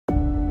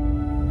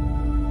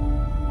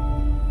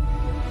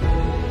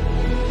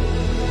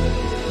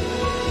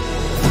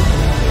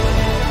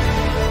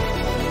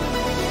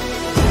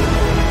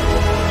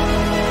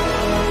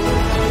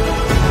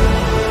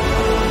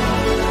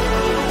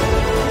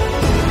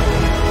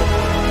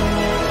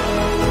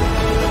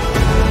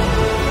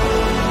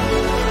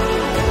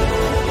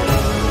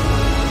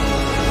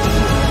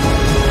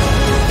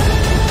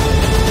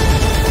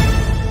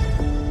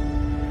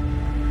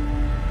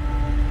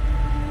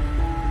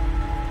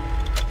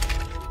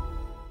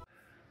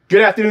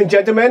Good afternoon,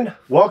 gentlemen.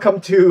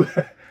 Welcome to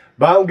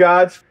Bound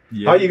Gods.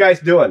 Yeah. How are you guys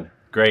doing?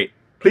 Great.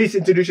 Please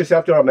introduce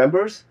yourself to our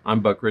members.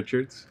 I'm Buck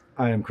Richards.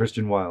 I am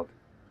Christian Wilde.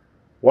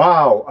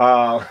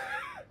 Wow,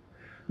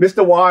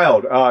 Mr.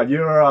 Wilde,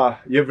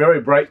 you're very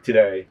bright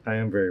today. I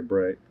am very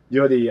bright.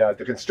 You're the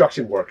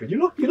construction worker. You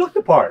look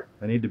the part.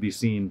 I need to be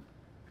seen.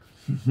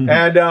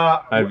 And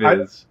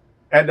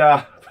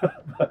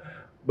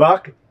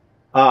Buck,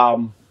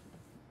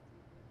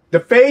 the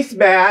face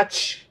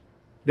match,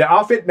 the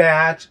outfit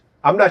match.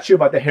 I'm not sure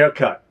about the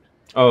haircut.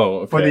 Oh,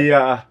 okay. For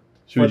the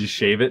should we just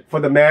shave it? for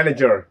the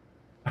manager?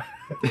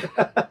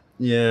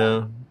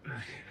 Yeah.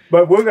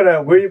 But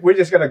we're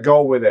just gonna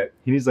go with it.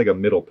 He needs like a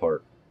middle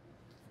part.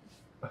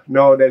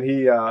 No, then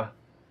he no,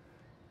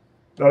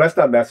 let's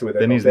not mess with it.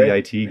 Then he's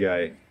okay? the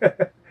IT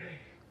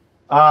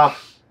guy.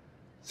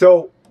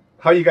 So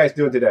how you guys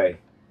doing today?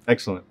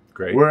 Excellent.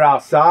 Great. We're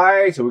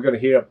outside, so we're gonna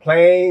hear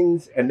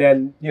planes, and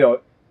then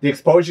the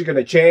exposure's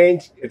gonna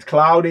change. It's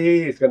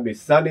cloudy. It's gonna be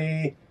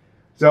sunny,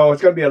 so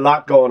it's gonna be a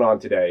lot going on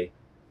today.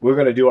 We're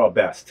gonna do our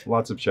best.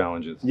 Lots of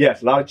challenges.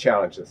 Yes, a lot of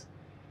challenges.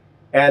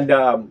 And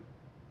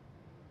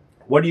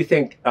what do you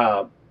think,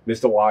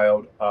 Mr.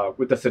 Wilde,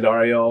 with the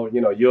scenario?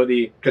 You're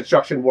the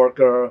construction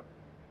worker,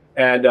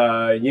 and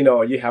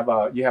you have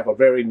a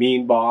very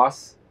mean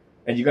boss,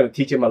 and you're gonna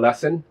teach him a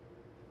lesson.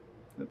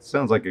 That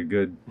sounds like a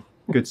good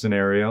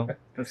scenario.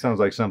 That sounds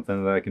like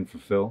something that I can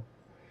fulfill.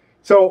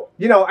 So,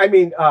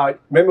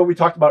 remember we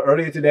talked about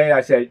earlier today,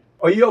 I said,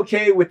 are you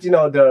okay with,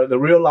 the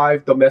real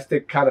life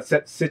domestic kind of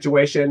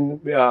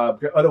situation?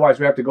 Otherwise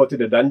we have to go to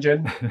the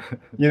dungeon,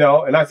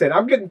 and I said,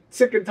 I'm getting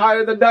sick and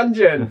tired of the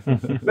dungeon.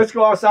 Let's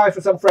go outside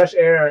for some fresh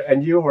air.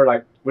 And you were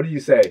like, what do you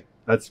say?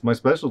 That's my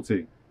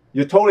specialty.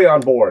 You're totally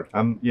on board.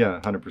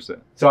 Yeah, 100%.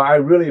 So I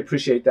really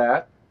appreciate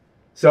that.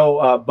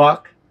 So,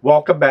 Buck,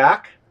 welcome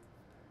back.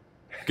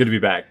 Good to be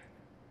back.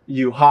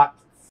 You hot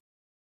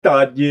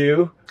stud,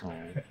 you.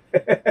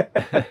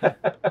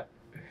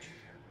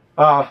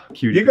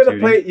 You're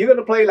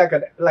gonna play like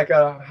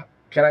a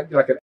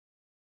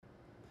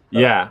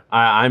Yeah,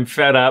 I'm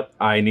fed up.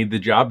 I need the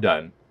job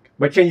done.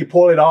 But can you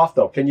pull it off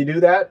though? Can you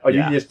do that? Or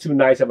Yeah. you just too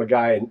nice of a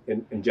guy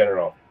in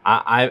general?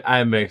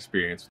 I'm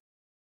experienced.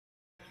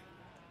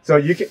 So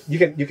you think you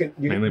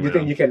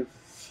can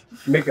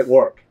make it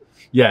work?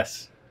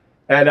 Yes.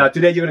 And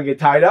today you're gonna get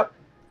tied up.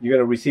 You're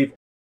gonna receive.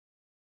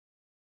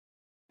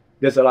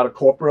 There's a lot of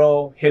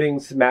corporal hitting,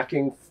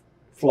 smacking,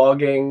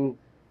 flogging,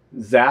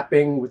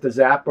 zapping with the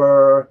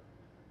zapper,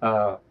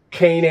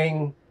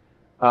 caning.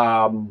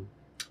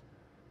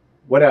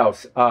 What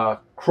else?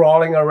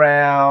 Crawling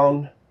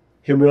around,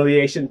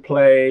 humiliation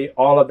play,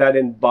 all of that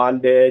in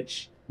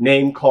bondage,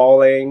 name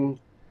calling.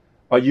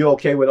 Are you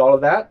okay with all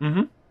of that?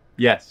 Mm-hmm.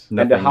 Yes.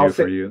 Nothing new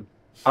for you.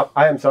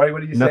 I am sorry, what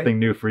did you say? Nothing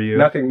new for you.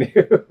 Nothing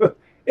new.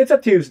 It's a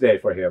Tuesday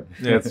for him.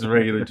 Yeah, it's a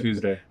regular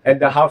Tuesday.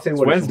 And the housing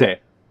It's Wednesday.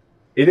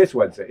 It is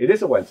Wednesday. It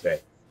is a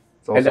Wednesday.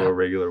 It's also a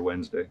regular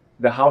Wednesday.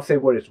 The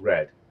housing word is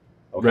red.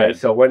 Okay, Red.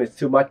 so when it's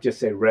too much, just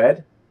say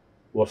red.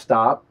 We'll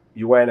stop.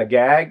 You wearing a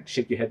gag,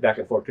 shake your head back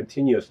and forth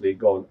continuously,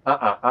 going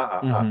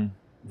Mhm.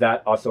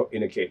 That also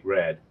indicate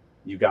red.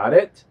 You got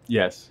it?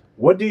 Yes.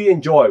 What do you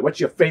enjoy? What's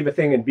your favorite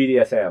thing in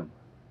BDSM?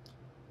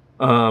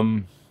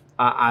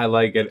 I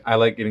like it. I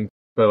like getting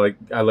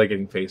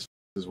face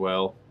as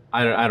well.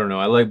 I don't know.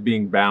 I like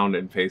being bound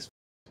and face.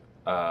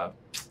 I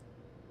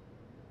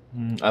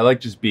like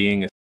just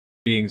being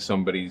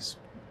somebody's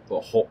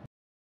whole.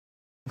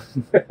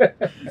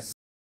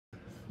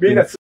 Being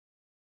a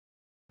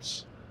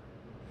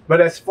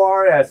But as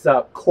far as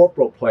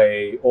corporal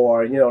play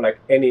or like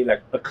any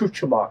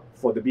accoutrement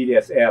for the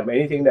BDSM,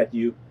 anything that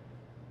you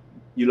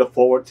look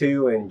forward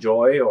to,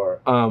 enjoy, or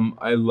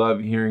I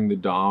love hearing the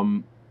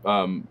dom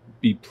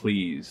be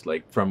pleased,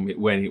 like from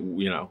when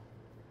he.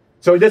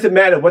 So it doesn't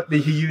matter what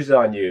he uses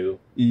on you.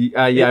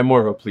 Yeah, I'm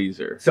more of a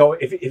pleaser. So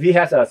if he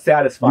has a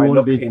satisfied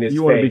look in his face,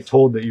 you want to be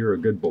told that you're a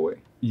good boy.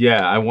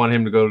 Yeah, I want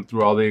him to go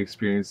through all the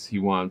experience he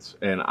wants,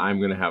 and I'm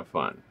gonna have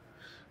fun.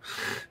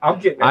 I'm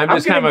getting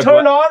just kind of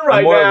turned on right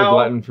I'm more now. of a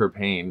glutton for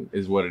pain,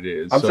 is what it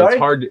is. I'm so sorry? it's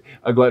hard.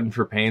 A glutton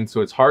for pain.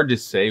 So it's hard to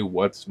say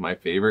what's my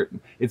favorite.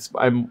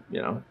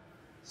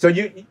 So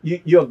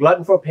you're a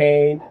glutton for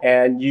pain,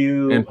 and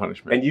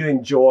punishment, and you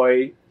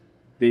enjoy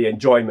the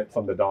enjoyment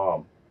from the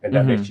dom, and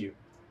that makes you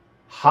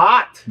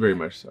hot. very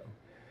much so.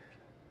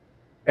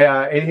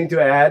 Anything to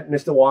add,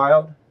 Mr.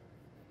 Wilde?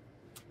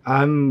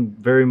 I'm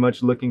very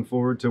much looking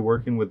forward to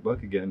working with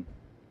Buck again.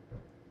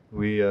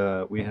 We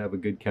have a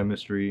good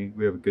chemistry.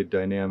 We have a good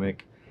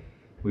dynamic.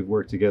 We've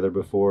worked together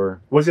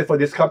before. Was it for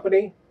this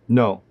company?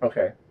 No.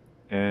 Okay.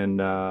 And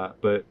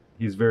but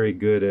he's very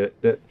good at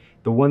that.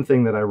 The one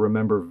thing that I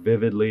remember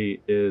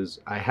vividly is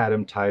I had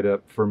him tied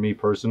up for me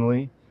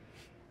personally,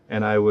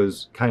 and I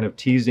was kind of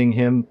teasing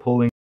him,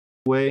 pulling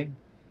away,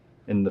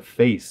 and the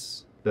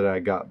face that I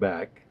got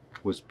back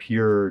was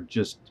pure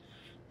just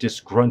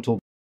disgruntled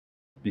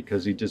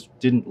because he just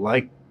didn't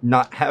like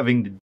not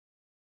having to.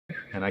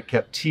 And I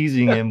kept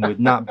teasing him with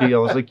not be. I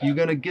was like, "You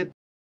gonna get?"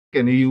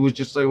 And he was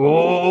just like,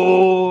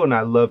 "Oh!" And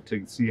I love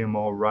to see him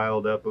all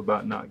riled up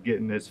about not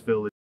getting his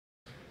fill.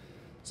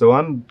 So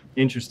I'm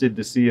interested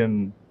to see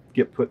him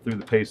get put through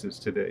the paces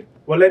today.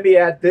 Well, let me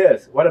add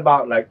this. What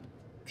about like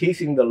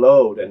teasing the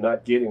load and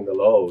not getting the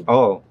load?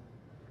 Oh,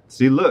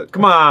 see, look.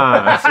 Come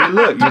on. See,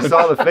 look, you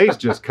saw the face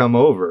just come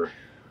over.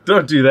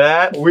 Don't do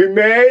that. We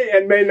may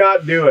and may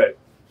not do it,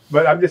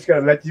 but I'm just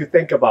going to let you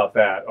think about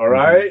that, all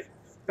right?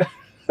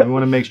 I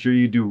want to make sure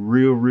you do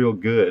real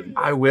good.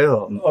 I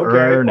will.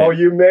 Earn Okay, or it.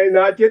 you may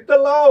not get the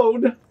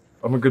load.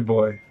 I'm a good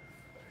boy.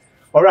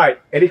 All right,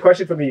 any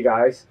question for me,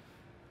 guys?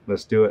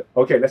 Let's do it.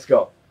 Okay, let's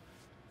go.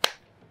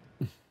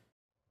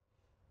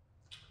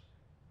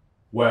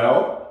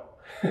 Well,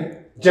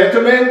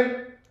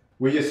 gentlemen,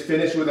 we just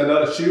finished with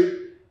another shoot.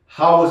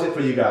 How was it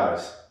for you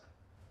guys?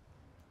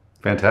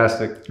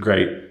 Fantastic.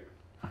 Great.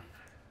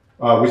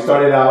 We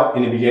started out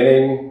in the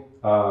beginning,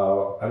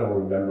 I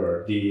don't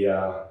remember, the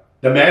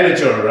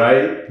manager,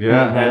 right?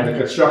 Yeah. And the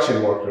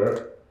construction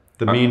worker.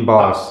 The mean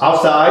boss.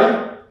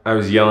 Outside, I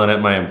was yelling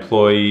at my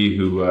employee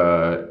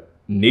who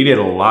needed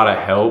a lot of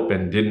help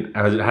and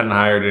hadn't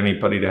hired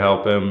anybody to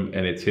help him,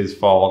 and it's his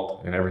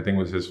fault, and everything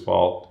was his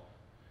fault,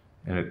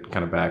 and it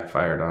kind of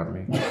backfired on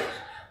me.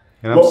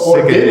 And I'm or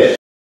sick of did this. it?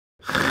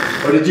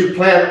 Or did you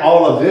plan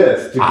all of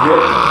this to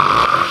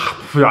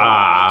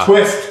get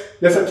twist?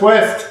 There's a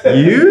twist.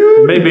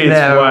 You Maybe it's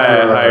never. why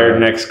I hired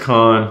Next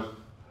Con.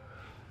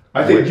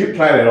 I think you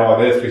planned all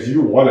this because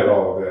you wanted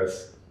all of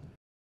this.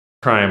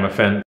 Crime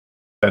offender.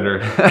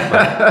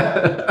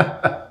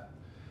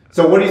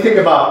 So what do you think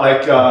about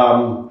like,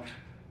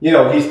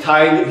 he's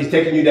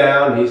taking you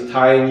down, he's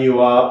tying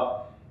you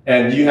up,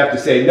 and you have to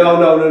say,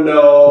 no.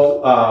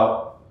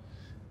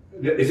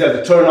 Is that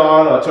a turn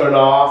on or turn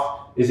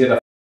off? Is it a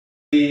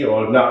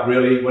or not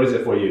really? What is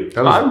it for you?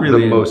 That was I'm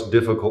really the most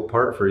difficult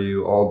part for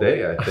you all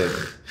day, I think,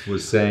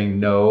 was saying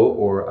no,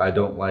 or I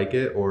don't like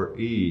it, or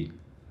E.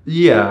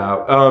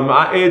 Yeah,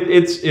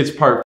 it's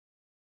part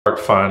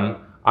fun.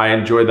 I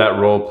enjoyed that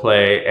role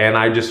play, and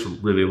I just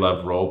really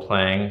love role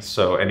playing.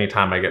 So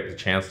anytime I get the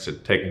chance to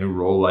take a new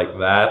role like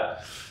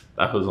that,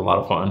 that was a lot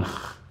of fun.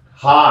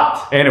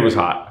 Hot. And it was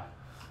hot.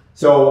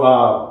 So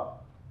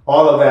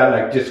all of that,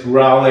 like just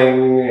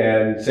growling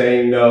and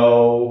saying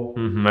no.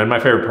 Mm-hmm. And my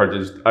favorite part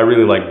is I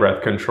really like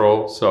breath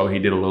control, so he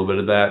did a little bit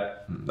of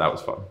that. That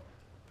was fun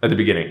at the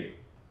beginning.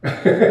 We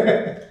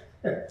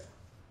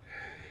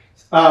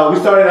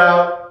started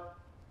out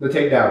the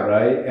takedown,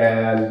 right?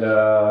 And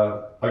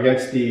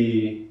against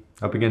the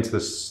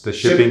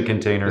shipping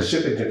container. The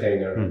shipping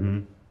container. Mm-hmm.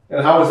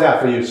 And how was that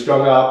for you?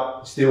 Strung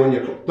up, still in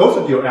those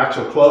are your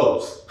actual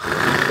clothes.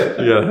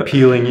 Yeah,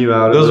 Peeling you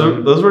out of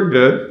them. those were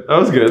good. That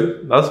was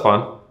good. That was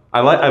fun. I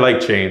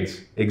like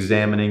chains.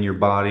 Examining your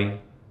body.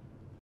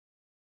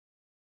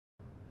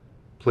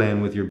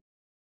 Playing with your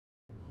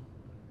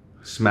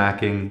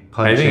smacking,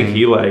 punching. I think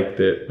he liked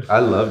it. I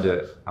loved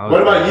it.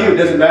 What about you?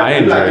 Doesn't matter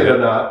if you like it or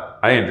not.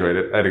 I enjoyed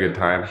it. I had a good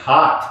time.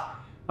 Hot.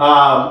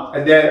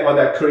 And then on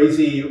that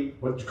crazy,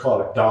 what do you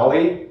call it,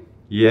 dolly?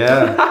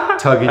 Yeah,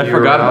 tugging I you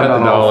forgot around about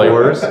on the all dolly.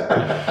 fours.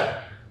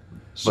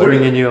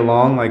 Stringing you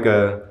along like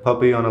a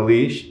puppy on a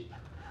leash.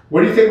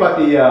 What do you think about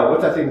the,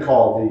 what's that thing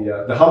called?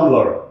 The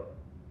humbler.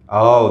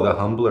 Oh, the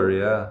humbler,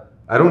 yeah.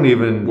 I don't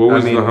even... What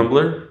was I mean, the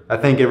humbler? I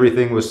think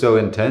everything was so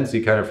intense,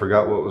 you kind of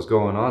forgot what was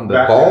going on. The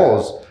Back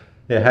balls,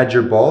 it had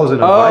your balls in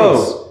a Oh.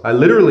 vice. I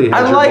literally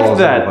had I your like balls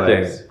that in a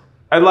vice. thing.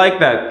 I like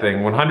that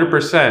thing.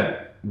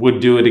 100% would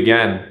do it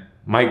again.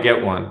 Might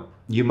get one.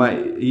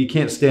 You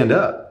can't stand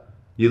up.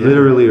 You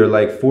literally are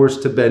like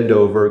forced to bend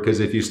over because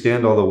if you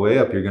stand all the way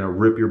up, you're going to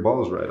rip your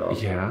balls right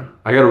off. Yeah.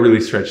 I got a really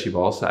stretchy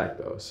ball sack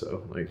though,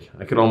 so like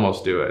I could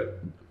almost do it.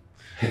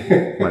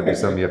 Might be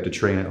something you have to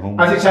train at home.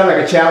 I think it sounds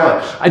like a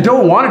challenge. I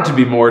don't want it to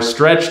be more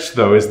stretched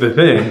though, is the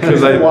thing.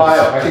 Because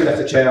I think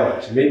that's a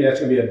challenge. Maybe that's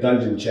going to be a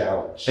dungeon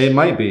challenge. It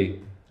might be.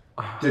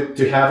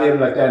 To have him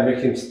like that and make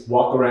him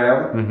walk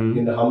around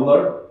in the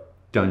humbler.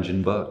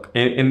 Dungeon buck.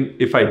 And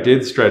if I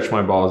did stretch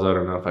my balls out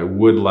enough, I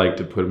would like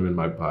to put them in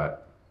my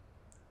butt.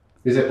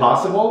 Is it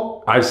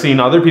possible? I've seen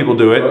other people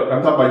do it.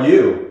 I'm talking about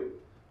you.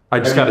 I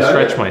just Have got you to done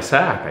stretch it? my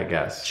sack, I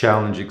guess.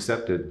 Challenge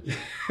accepted.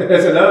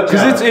 That's another challenge.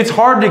 Because it's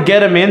hard to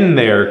get them in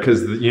there,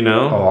 because you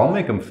know. Oh, I'll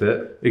make them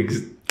fit.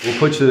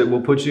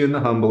 We'll put you in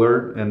the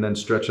humbler and then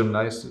stretch them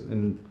nice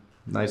and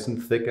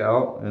thick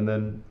out, and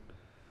then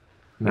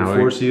we'll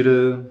force you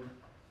to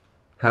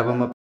have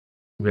them up.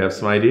 We have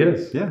some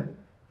ideas. Yeah.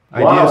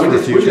 Wow,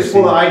 Ideas for we're just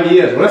full of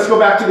ideas. Well, let's go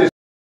back to this.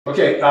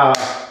 Okay,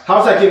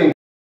 how's that getting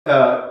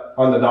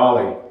on the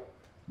dolly?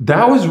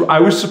 I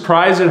was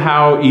surprised at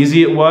how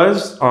easy it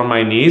was on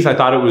my knees. I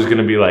thought it was going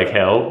to be like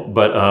hell,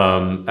 but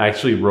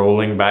actually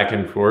rolling back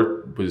and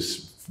forth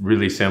was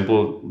really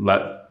simple,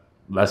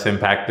 less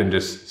impact than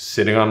just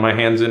sitting on my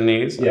hands and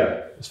knees.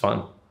 Yeah. It's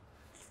fun.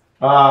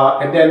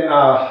 And then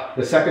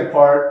the second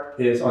part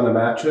is on the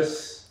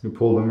mattress. You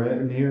pull them right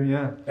in here,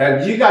 yeah.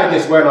 And you guys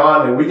just went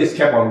on and we just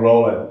kept on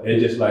rolling. It's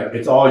just like,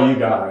 it's all you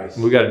guys.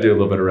 We got to do a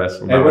little bit of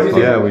wrestling. And what do you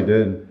think? Yeah, we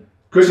did.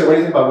 Christian, what do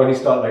you think about when he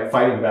started like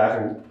fighting back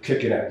and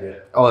kicking at you?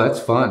 Oh, that's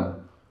fun.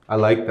 I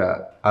like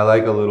that. I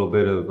like a little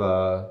bit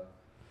of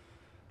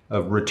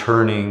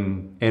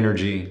returning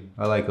energy.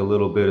 I like a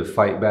little bit of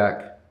fight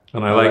back.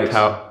 And I liked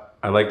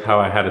how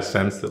I had a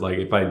sense that like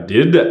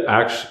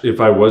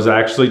if I was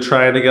actually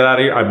trying to get out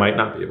of here, I might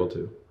not be able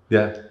to.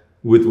 Yeah.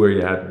 With where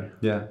you had me.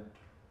 Yeah.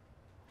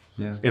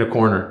 Yeah. In a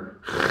corner.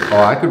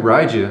 Oh, I could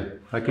ride you.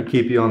 I could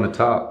keep you on the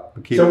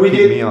top. Keep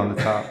me on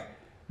the top.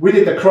 We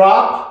did the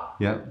crop.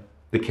 Yeah.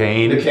 The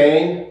cane. The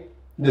cane.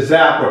 The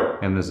zapper.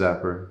 And the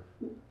zapper.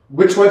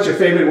 Which one's your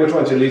favorite and which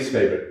one's your least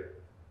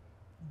favorite?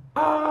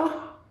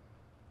 I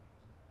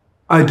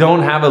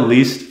don't have a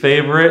least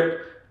favorite,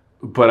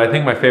 but I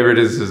think my favorite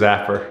is the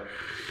zapper.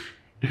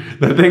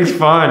 That thing's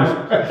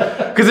fun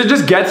because it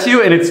just gets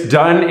you, and it's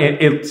done.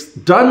 It's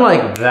done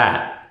like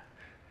that.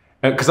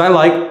 Because I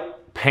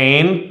like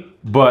pain,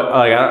 but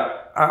like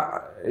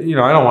I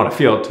don't want to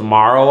feel it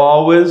tomorrow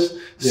always.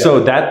 Yeah. So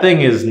that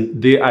thing is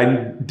I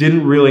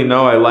didn't really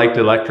know I liked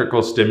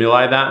electrical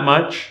stimuli that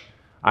much.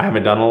 I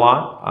haven't done a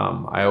lot.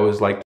 I always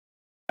liked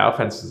cow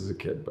fences as a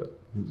kid, but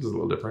this is a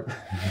little different.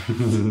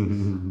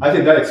 I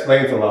think that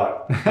explains a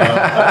lot.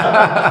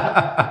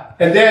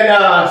 And then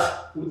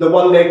the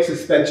one leg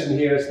suspension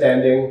here,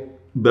 standing.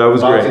 That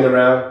was bouncing great.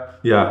 Around.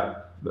 Yeah,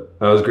 that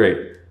was great.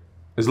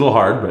 It's a little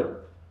hard,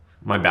 but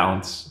my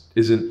balance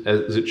isn't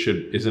as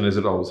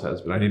it always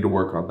has been. I need to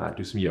work on that.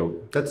 Do some yoga.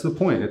 That's the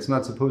point. It's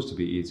not supposed to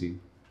be easy.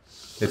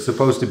 It's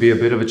supposed to be a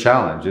bit of a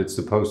challenge. It's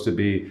supposed to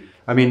be.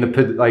 I mean,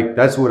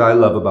 that's what I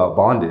love about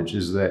bondage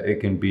is that it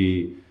can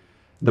be.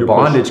 The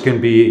bondage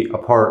can be a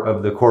part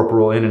of the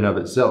corporal in and of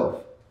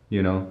itself.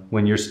 You know,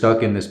 when you're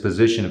stuck in this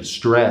position of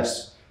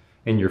stress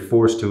and you're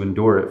forced to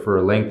endure it for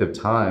a length of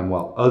time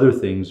while other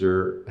things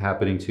are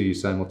happening to you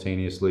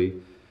simultaneously,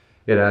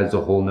 it adds a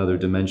whole nother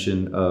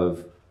dimension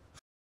of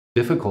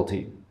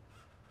difficulty.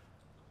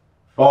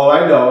 Oh,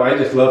 I know. I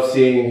just love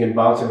seeing him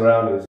bouncing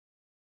around and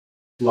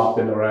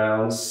flopping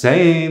around.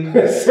 Same.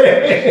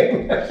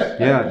 Same.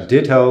 Yeah,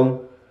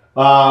 ditto.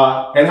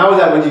 And how was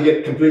that when you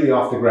get completely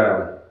off the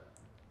ground?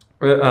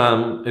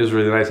 It was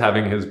really nice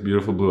having his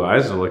beautiful blue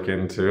eyes to look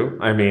into.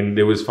 I mean,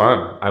 it was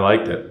fun. I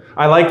liked it.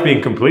 I liked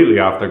being completely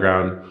off the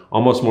ground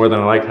almost more than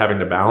I liked having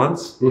to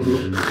balance.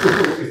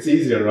 It's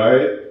easier,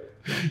 right?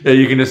 Yeah,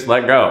 you can just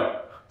let go.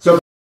 So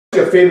what's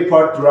your favorite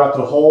part throughout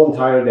the whole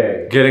entire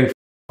day? Getting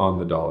on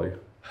the dolly.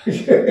 I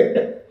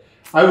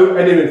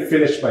didn't even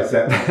finish my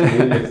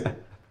sentence.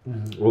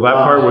 Well, that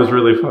part was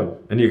really fun.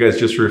 And you guys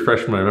just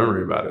refreshed my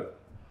memory about it.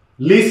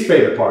 Least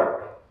favorite part?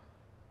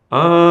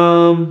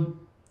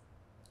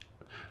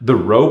 The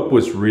rope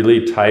was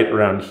really tight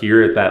around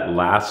here at that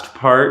last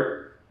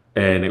part,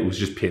 and it was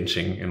just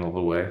pinching in a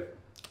little way.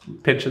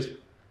 Pinches.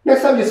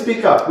 Next time you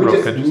speak up, we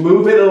just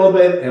move it a little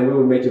bit and we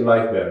will make your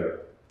life better.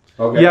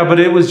 Okay? Yeah, but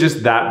it was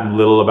just that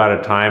little about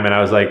a time, and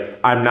I was like,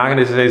 I'm not going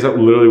to say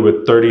something literally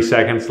with 30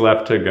 seconds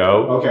left to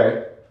go.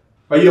 Okay.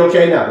 Are you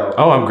okay now, though?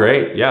 Oh, I'm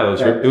great. Yeah,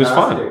 it was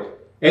fun.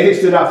 Anything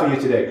stood out for you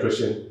today,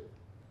 Christian?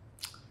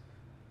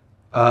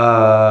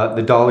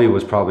 The dolly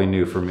was probably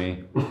new for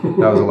me. That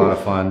was a lot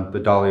of fun. The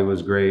dolly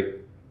was great.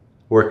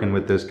 Working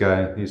with this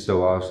guy, he's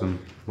so awesome.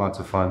 Lots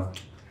of fun.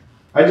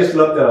 I just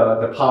love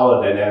the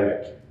power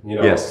dynamic. You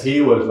know, yes.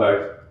 He was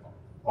like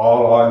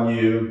all on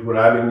you,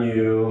 grabbing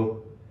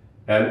you,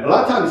 and a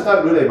lot of times it's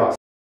not really about.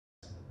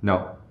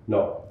 No.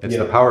 It's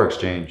the know. power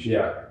exchange.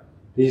 Yeah,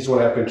 he just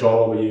want to have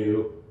control over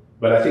you,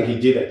 but I think he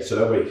did it so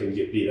that way he can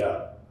get beat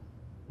up.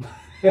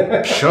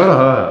 Shut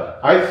up.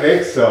 I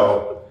think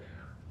so.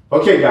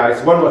 Okay,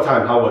 guys, one more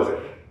time. How was it?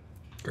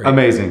 Great.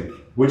 Amazing.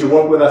 Would you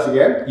work with us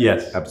again?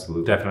 Yes,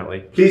 absolutely. Definitely.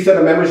 Please tell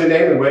the members your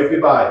name and wave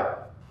goodbye.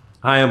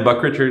 Hi, I'm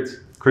Buck Richards.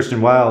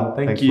 Christian Wilde.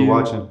 Thanks for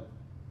watching.